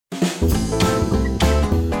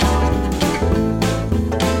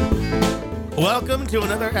Welcome to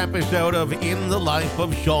another episode of In the Life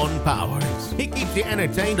of Shawn Powers. He keeps you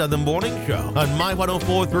entertained on the morning show on My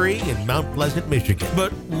 104.3 in Mount Pleasant, Michigan.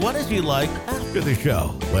 But what is he like after the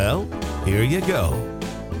show? Well, here you go.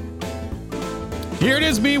 Here it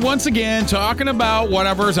is, me once again talking about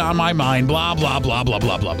whatever's on my mind, blah, blah, blah, blah,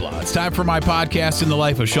 blah, blah, blah. It's time for my podcast, In the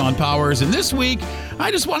Life of Shawn Powers. And this week,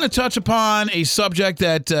 I just want to touch upon a subject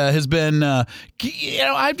that has been,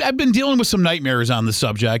 I've been dealing with some nightmares on the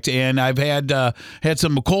subject. And I've had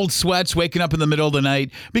some cold sweats waking up in the middle of the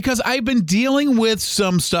night because I've been dealing with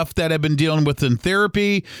some stuff that I've been dealing with in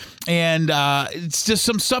therapy. And it's just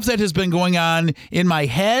some stuff that has been going on in my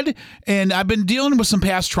head. And I've been dealing with some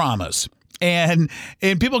past traumas. And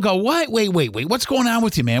people go, what? Wait, what's going on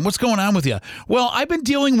with you, man? What's going on with you? Well, I've been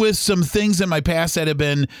dealing with some things in my past that have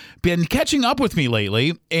been catching up with me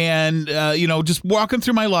lately, and just walking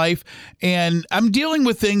through my life, and I'm dealing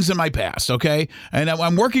with things in my past, okay? And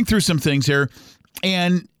I'm working through some things here,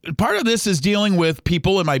 and part of this is dealing with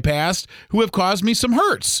people in my past who have caused me some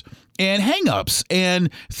hurts and hang-ups and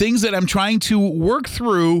things that I'm trying to work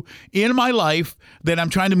through in my life that I'm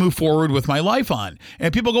trying to move forward with my life on.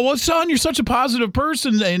 And people go, well, Shawn, you're such a positive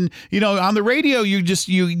person. And, on the radio,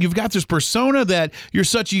 you've got this persona that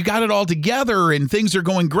you got it all together and things are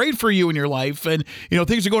going great for you in your life. And,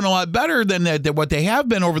 things are going a lot better than what they have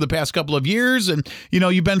been over the past couple of years. And,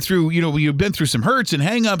 you've been through some hurts and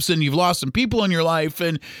hang-ups and you've lost some people in your life.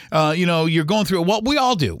 And, you're going through what we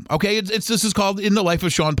all do. Okay. This is called In the Life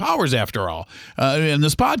of Shawn Powers, after all, in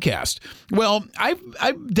this podcast. Well,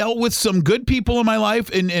 I've dealt with some good people in my life,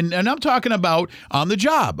 and I'm talking about on the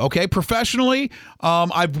job, okay? Professionally,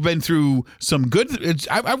 I've been through some good.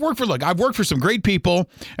 I've worked for some great people,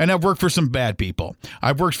 and I've worked for some bad people.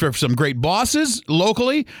 I've worked for some great bosses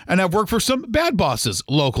locally, and I've worked for some bad bosses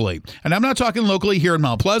locally. And I'm not talking locally here in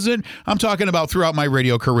Mount Pleasant. I'm talking about throughout my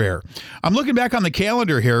radio career. I'm looking back on the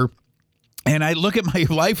calendar here, and I look at my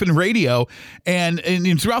life in radio, and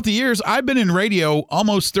throughout the years, I've been in radio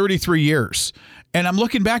almost 33 years. And I'm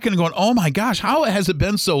looking back and going, oh my gosh, how has it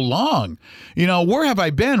been so long? Where have I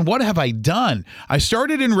been? What have I done? I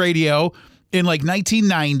started in radio in like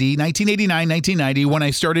 1989, 1990, when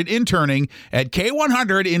I started interning at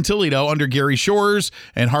K100 in Toledo under Gary Shores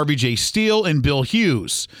and Harvey J. Steele and Bill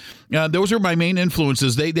Hughes. Those are my main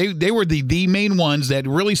influences. They were the main ones that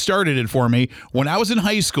really started it for me. When I was in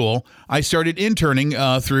high school, I started interning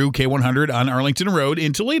through K100 on Arlington Road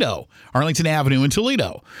in Toledo, Arlington Avenue in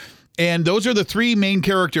Toledo. And those are the three main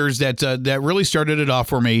characters that really started it off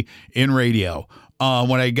for me in radio.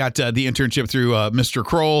 When I got the internship through Mr.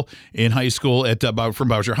 Kroll in high school from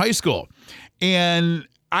Bowsher High School. And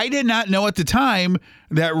I did not know at the time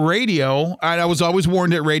that radio, I was always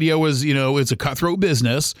warned that radio was, it's a cutthroat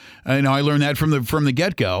business. I learned that from the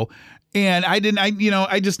get-go. And I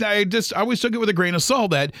always took it with a grain of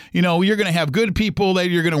salt that, you're going to have good people that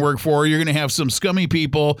you're going to work for. You're going to have some scummy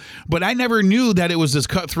people. But I never knew that it was as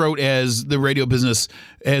cutthroat as the radio business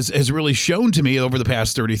has really shown to me over the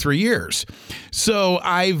past 33 years. So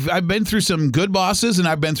I've been through some good bosses and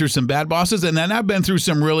I've been through some bad bosses. And then I've been through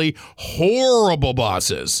some really horrible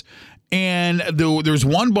bosses. And there's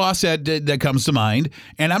one boss that comes to mind,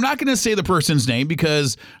 and I'm not going to say the person's name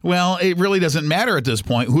because, well, it really doesn't matter at this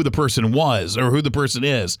point who the person was or who the person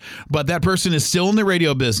is. But that person is still in the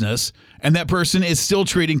radio business, and that person is still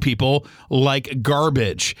treating people like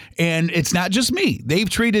garbage. And it's not just me. They've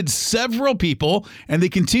treated several people, and they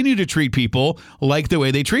continue to treat people like the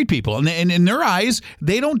way they treat people. And in their eyes,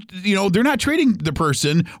 they're not treating the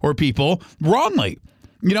person or people wrongly.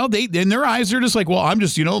 They in their eyes, they're just like, well, I'm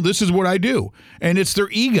just, this is what I do. And it's their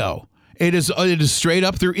ego. It is straight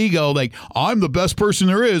up their ego. Like, I'm the best person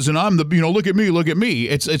there is. And I'm look at me.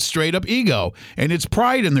 It's straight up ego. And it's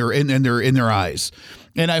pride in their eyes.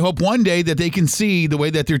 And I hope one day that they can see the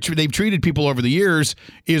way that they've treated people over the years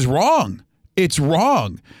is wrong. It's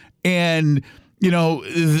wrong. And,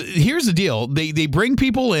 here's the deal. They bring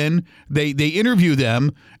people in, they interview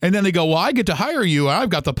them, and then they go, well, I get to hire you.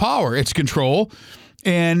 I've got the power. It's control.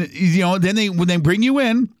 And, then when they bring you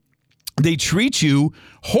in, they treat you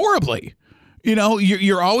horribly.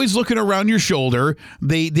 You're always looking around your shoulder.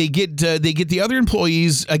 They get the other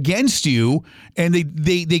employees against you, and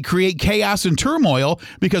they create chaos and turmoil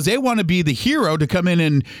because they want to be the hero to come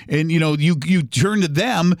in and you turn to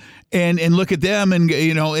them and look at them and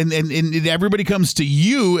everybody comes to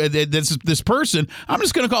you. This person. I'm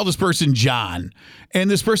just going to call this person John. And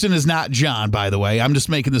this person is not John, by the way. I'm just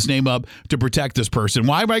making this name up to protect this person.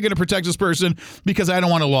 Why am I going to protect this person? Because I don't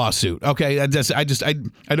want a lawsuit. Okay, I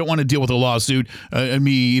don't want to deal with a lawsuit. lawsuit,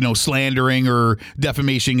 me, slandering or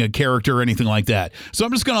defamation a character or anything like that. So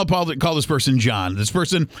I'm just going to call this person John. This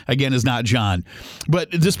person, again, is not John.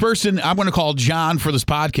 But this person, I'm going to call John for this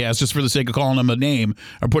podcast, just for the sake of calling them a name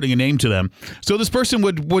or putting a name to them. So this person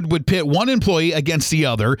would pit one employee against the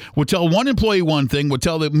other, would tell one employee one thing, would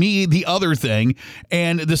tell me the other thing,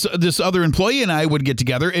 and this other employee and I would get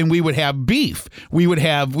together and we would have beef. We would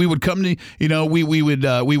come to,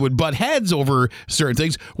 we would butt heads over certain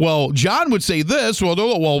things. Well, John would say this. Well,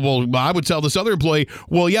 I would tell this other employee,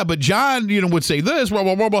 well, yeah, but John, would say this.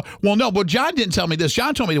 Well, no, but John didn't tell me this.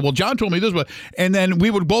 John told me that. Well, John told me this. And then we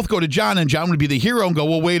would both go to John, and John would be the hero and go,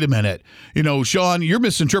 well, wait a minute. Shawn, you're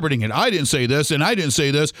misinterpreting it. I didn't say this, and I didn't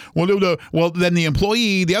say this. Well, then the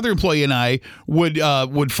other employee and I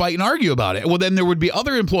would fight and argue about it. Well, then there would be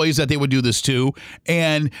other employees that they would do this to,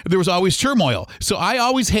 and there was always turmoil. So I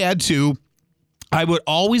would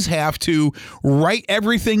always have to write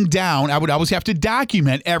everything down. I would always have to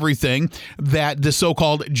document everything that the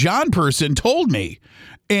so-called John person told me.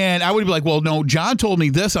 And I would be like, well, no, John told me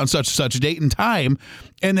this on such and such date and time.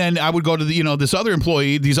 And then I would go to these other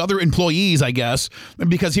employees, I guess,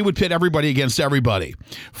 because he would pit everybody against everybody.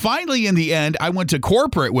 Finally, in the end, I went to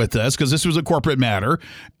corporate with this because this was a corporate matter.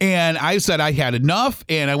 And I said I had enough,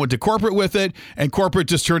 and I went to corporate with it. And corporate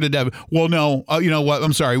just turned it down. Well, no, you know what?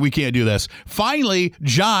 I'm sorry, we can't do this. Finally,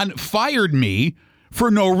 John fired me for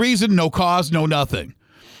no reason, no cause, no nothing.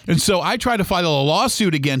 And so I tried to file a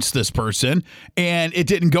lawsuit against this person, and it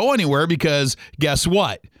didn't go anywhere because guess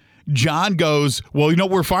what? John goes, well,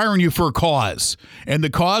 we're firing you for a cause. And the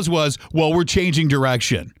cause was, well, we're changing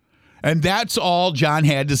direction. And that's all John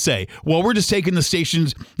had to say. Well, we're just taking these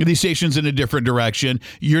stations in a different direction.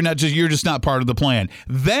 You're just not part of the plan.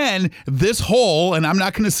 Then this whole, and I'm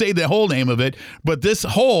not going to say the whole name of it, but this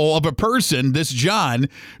whole of a person, this John,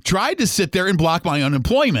 tried to sit there and block my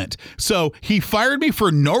unemployment. So he fired me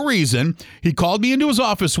for no reason. He called me into his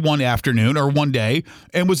office one afternoon or one day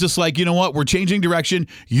and was just like, you know what? We're changing direction.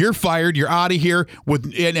 You're fired. You're out of here.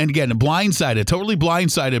 And again, totally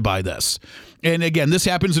blindsided by this. And again, this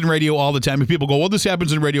happens in radio all the time. And people go, well, this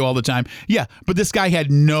happens in radio all the time. Yeah, but this guy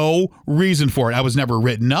had no reason for it. I was never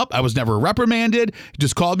written up. I was never reprimanded. He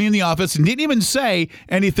just called me in the office and didn't even say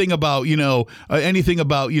anything about,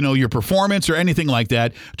 your performance or anything like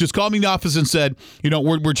that. Just called me in the office and said,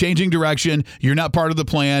 we're changing direction. You're not part of the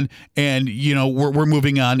plan. And, we're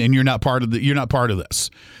moving on, and you're not part of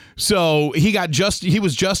this. So he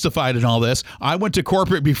was justified in all this. I went to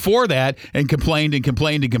corporate before that and complained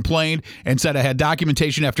and said I had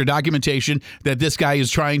documentation after documentation that this guy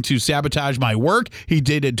is trying to sabotage my work. He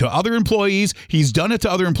did it to other employees. He's done it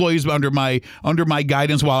to other employees under my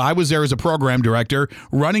guidance while I was there as a program director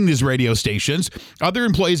running these radio stations. Other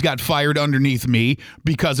employees got fired underneath me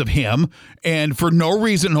because of him and for no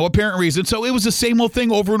reason, no apparent reason. So it was the same old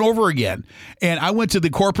thing over and over again. And I went to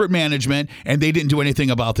the corporate management and they didn't do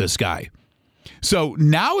anything about this guy. So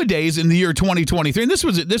nowadays in the year 2023, and this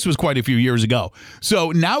was quite a few years ago.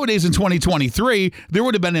 So nowadays in 2023, there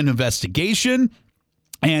would have been an investigation.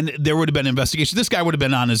 And there would have been an investigation. This guy would have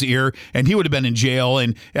been on his ear, and he would have been in jail,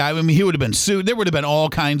 and he would have been sued. There would have been all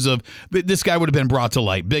kinds of. This guy would have been brought to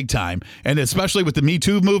light big time, and especially with the Me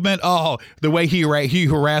Too movement. Oh, the way he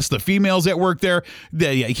harassed the females that work there.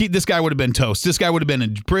 This guy would have been toast. This guy would have been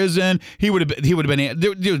in prison. He would have been.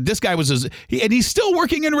 Dude, this guy was and he's still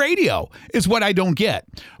working in radio. Is what I don't get,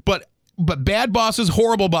 but bad bosses,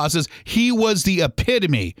 horrible bosses. He was the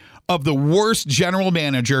epitome of the worst general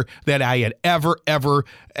manager that I had ever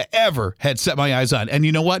had set my eyes on. And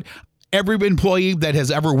you know what? Every employee that has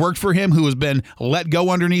ever worked for him who has been let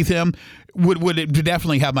go underneath him would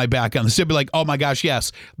definitely have my back on this. They'd be like, oh my gosh,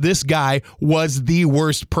 yes, this guy was the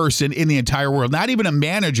worst person in the entire world. Not even a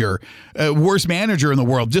manager, worst manager in the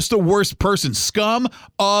world, just the worst person, scum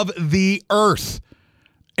of the earth.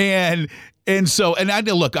 And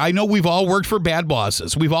I know we've all worked for bad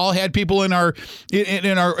bosses. We've all had people in our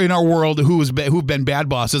world who've been bad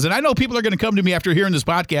bosses. And I know people are going to come to me after hearing this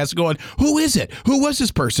podcast going, who is it? Who was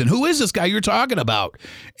this person? Who is this guy you're talking about?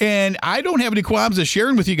 And I don't have any qualms of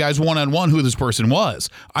sharing with you guys one-on-one who this person was.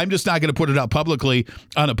 I'm just not going to put it out publicly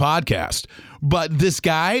on a podcast. But this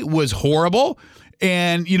guy was horrible.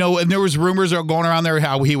 And, and there was rumors going around there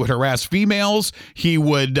how he would harass females. He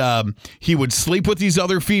would sleep with these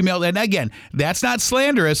other females. And again, that's not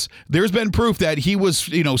slanderous. There's been proof that he was,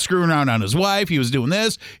 screwing around on his wife. He was doing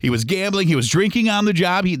this. He was gambling. He was drinking on the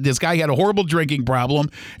job. This guy had a horrible drinking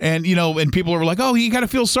problem. And, and people were like, oh, you got to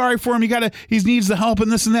feel sorry for him. He needs the help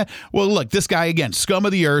and this and that. Well, look, this guy, again, scum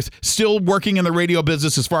of the earth, still working in the radio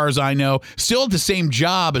business as far as I know, still at the same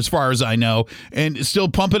job as far as I know, and still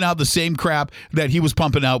pumping out the same crap that he was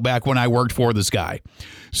pumping out back when I worked for this guy.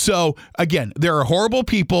 So again, there are horrible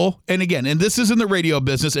people. And this is in the radio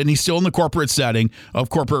business, and he's still in the corporate setting of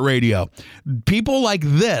corporate radio. People like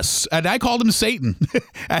this, and I called him Satan.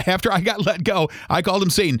 After I got let go, I called him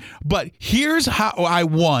Satan. But here's how I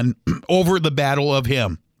won over the battle of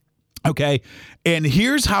him. Okay. And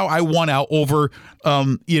here's how I won out over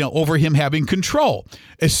him having control.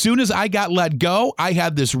 As soon as I got let go, I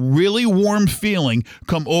had this really warm feeling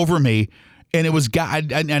come over me. And it was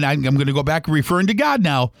God, and I'm going to go back referring to God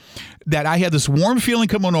now, that I had this warm feeling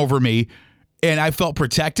coming over me, and I felt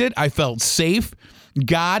protected. I felt safe.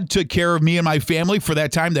 God took care of me and my family for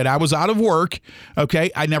that time that I was out of work. Okay,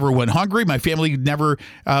 I never went hungry. My family never,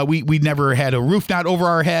 we never had a roof not over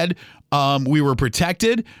our head. We were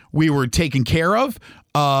protected. We were taken care of.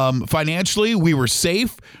 Financially, we were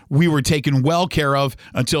safe. We were taken well care of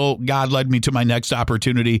until God led me to my next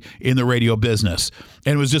opportunity in the radio business.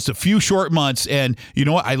 And it was just a few short months. And you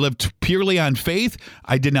know what? I lived purely on faith.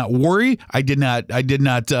 I did not worry. I did not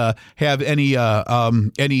have any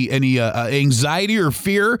anxiety or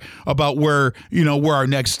fear about where our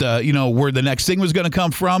next, where the next thing was going to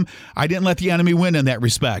come from. I didn't let the enemy win in that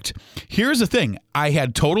respect. Here's the thing. I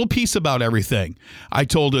had total peace about everything. I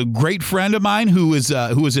told a great friend of mine who's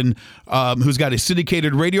got a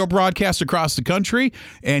syndicated radio broadcast across the country,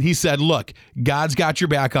 and he said, "Look, God's got your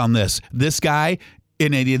back on this. This guy."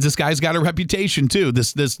 And this guy's got a reputation too.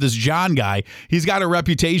 This John guy, he's got a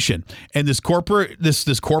reputation. And this corporate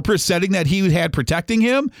setting that he had protecting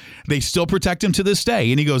him, they still protect him to this day.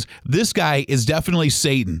 And he goes, "This guy is definitely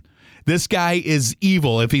Satan. This guy is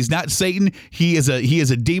evil. If he's not Satan, he is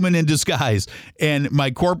a demon in disguise." And my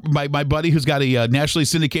buddy who's got a nationally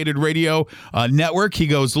syndicated radio network, he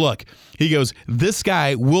goes, "Look," he goes, "this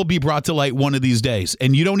guy will be brought to light one of these days,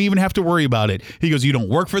 and you don't even have to worry about it." He goes, "You don't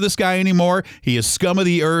work for this guy anymore. He is scum of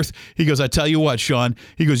the earth." He goes, "I tell you what, Shawn,"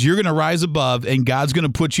 he goes, "you're going to rise above, and God's going to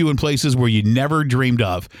put you in places where you never dreamed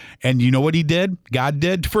of." And you know what he did? God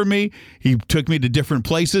did for me. He took me to different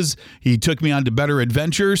places. He took me onto better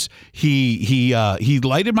adventures. He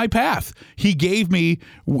lighted my path. He gave me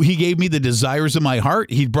the desires of my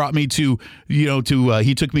heart. He brought me to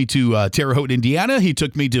he took me to Terre Haute, Indiana. He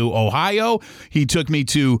took me to Ohio. He took me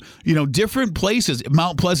to different places.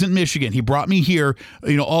 Mount Pleasant, Michigan. He brought me here.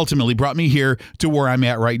 Ultimately brought me here to where I'm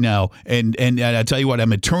at right now. And I tell you what,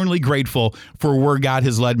 I'm eternally grateful for where God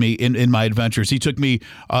has led me in my adventures. He took me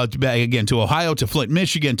again to Ohio, to Flint,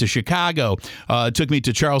 Michigan, to Chicago. Took me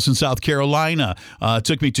to Charleston, South Carolina.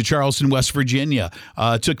 Took me to Charleston, West Virginia,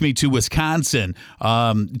 took me to Wisconsin,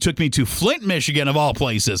 took me to Flint, Michigan, of all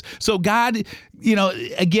places. So God,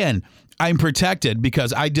 again, I'm protected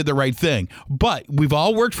because I did the right thing. But we've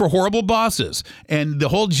all worked for horrible bosses. And the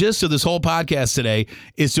whole gist of this whole podcast today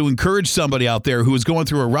is to encourage somebody out there who is going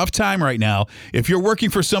through a rough time right now. If you're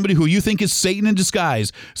working for somebody who you think is Satan in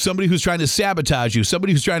disguise, somebody who's trying to sabotage you,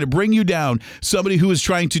 somebody who's trying to bring you down, somebody who is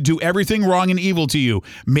trying to do everything wrong and evil to you,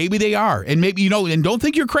 maybe they are. And maybe, and don't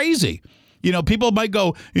think you're crazy. People might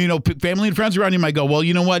go, family and friends around you might go, well,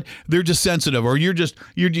 you know what? They're just sensitive, or you're just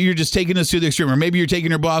taking this to the extreme, or maybe you're taking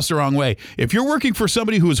your boss the wrong way. If you're working for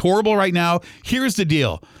somebody who is horrible right now, here's the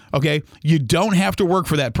deal. Okay, you don't have to work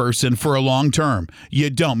for that person for a long term. You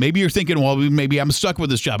don't. Maybe you're thinking, well, maybe I'm stuck with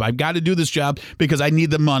this job. I've got to do this job because I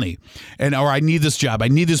need the money, or I need this job. I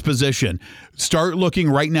need this position. Start looking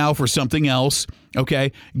right now for something else.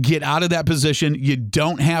 Okay, get out of that position. You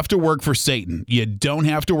don't have to work for Satan. You don't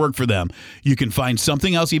have to work for them. You can find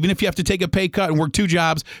something else, even if you have to take a pay cut and work 2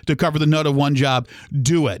 jobs to cover the nut of one job.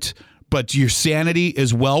 Do it. But your sanity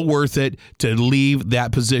is well worth it to leave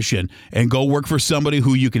that position and go work for somebody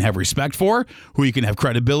who you can have respect for, who you can have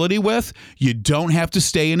credibility with. You don't have to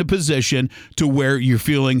stay in a position to where you're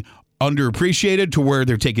feeling underappreciated, to where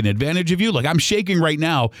they're taking advantage of you. Like, I'm shaking right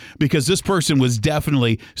now because this person was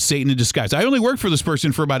definitely Satan in disguise. I only worked for this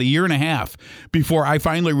person for about 1.5 years before I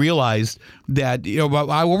finally realized that,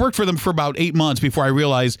 I worked for them for about 8 months before I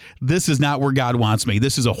realized this is not where God wants me.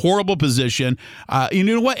 This is a horrible position. You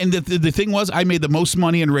know what? And the thing was, I made the most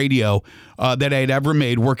money in radio that I had ever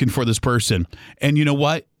made working for this person. And you know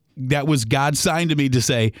what? That was God's sign to me to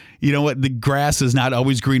say, you know what, the grass is not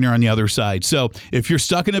always greener on the other side. So if you're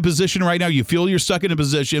stuck in a position right now, you feel you're stuck in a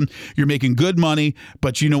position, you're making good money,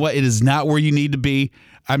 but you know what, it is not where you need to be.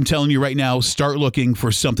 I'm telling you right now, start looking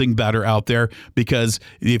for something better out there, because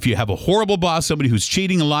if you have a horrible boss, somebody who's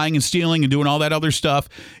cheating and lying and stealing and doing all that other stuff,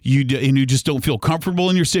 and you just don't feel comfortable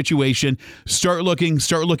in your situation, start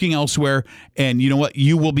looking elsewhere, and you know what,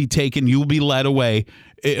 you will be taken, you will be led away.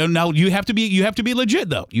 Now you have to be legit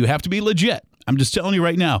though. You have to be legit. I'm just telling you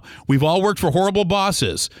right now, we've all worked for horrible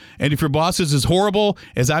bosses. And if your boss is as horrible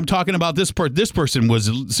as I'm talking about, this person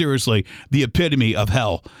was seriously the epitome of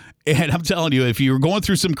hell. And I'm telling you, if you're going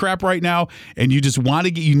through some crap right now and you just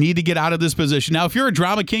you need to get out of this position. Now, if you're a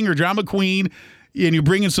drama king or drama queen and you're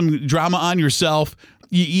bringing some drama on yourself,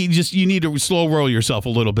 you need to slow roll yourself a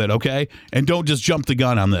little bit, okay? And don't just jump the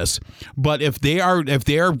gun on this. But if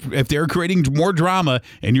they're creating more drama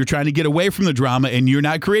and you're trying to get away from the drama and you're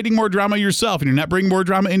not creating more drama yourself and you're not bringing more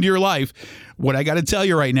drama into your life, what I got to tell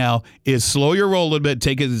you right now is slow your roll a little bit,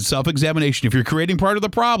 take a self-examination. If you're creating part of the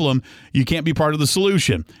problem, you can't be part of the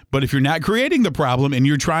solution. But if you're not creating the problem and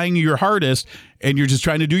you're trying your hardest and you're just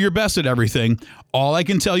trying to do your best at everything, all I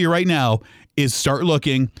can tell you right now is start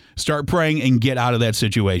looking, start praying, and get out of that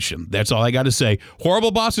situation. That's all I got to say.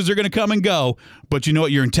 Horrible bosses are going to come and go, but you know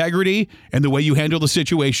what? Your integrity and the way you handle the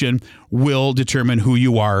situation will determine who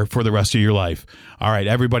you are for the rest of your life. All right,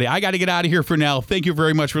 everybody, I got to get out of here for now. Thank you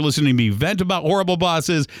very much for listening to me vent about horrible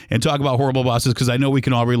bosses and talk about horrible bosses, because I know we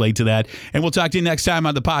can all relate to that. And we'll talk to you next time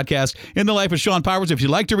on the podcast, In the Life of Shawn Powers. If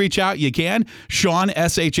you'd like to reach out, you can. Shawn,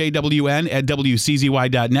 SHAWN, at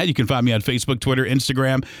WCZY.net. You can find me on Facebook, Twitter,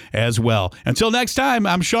 Instagram as well. Until next time,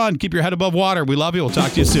 I'm Shawn. Keep your head above water. We love you. We'll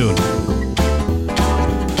talk to you soon.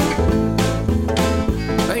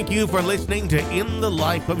 Thank you for listening to In the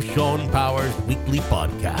Life of Shawn Powers weekly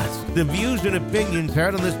podcast. The views and opinions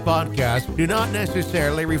heard on this podcast do not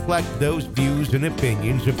necessarily reflect those views and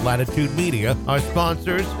opinions of Latitude Media, our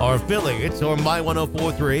sponsors, our affiliates, or My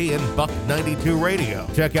 104.3 and Buck 92 Radio.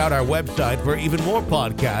 Check out our website for even more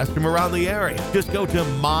podcasts from around the area. Just go to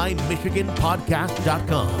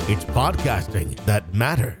mymichiganpodcast.com. It's podcasting that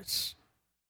matters.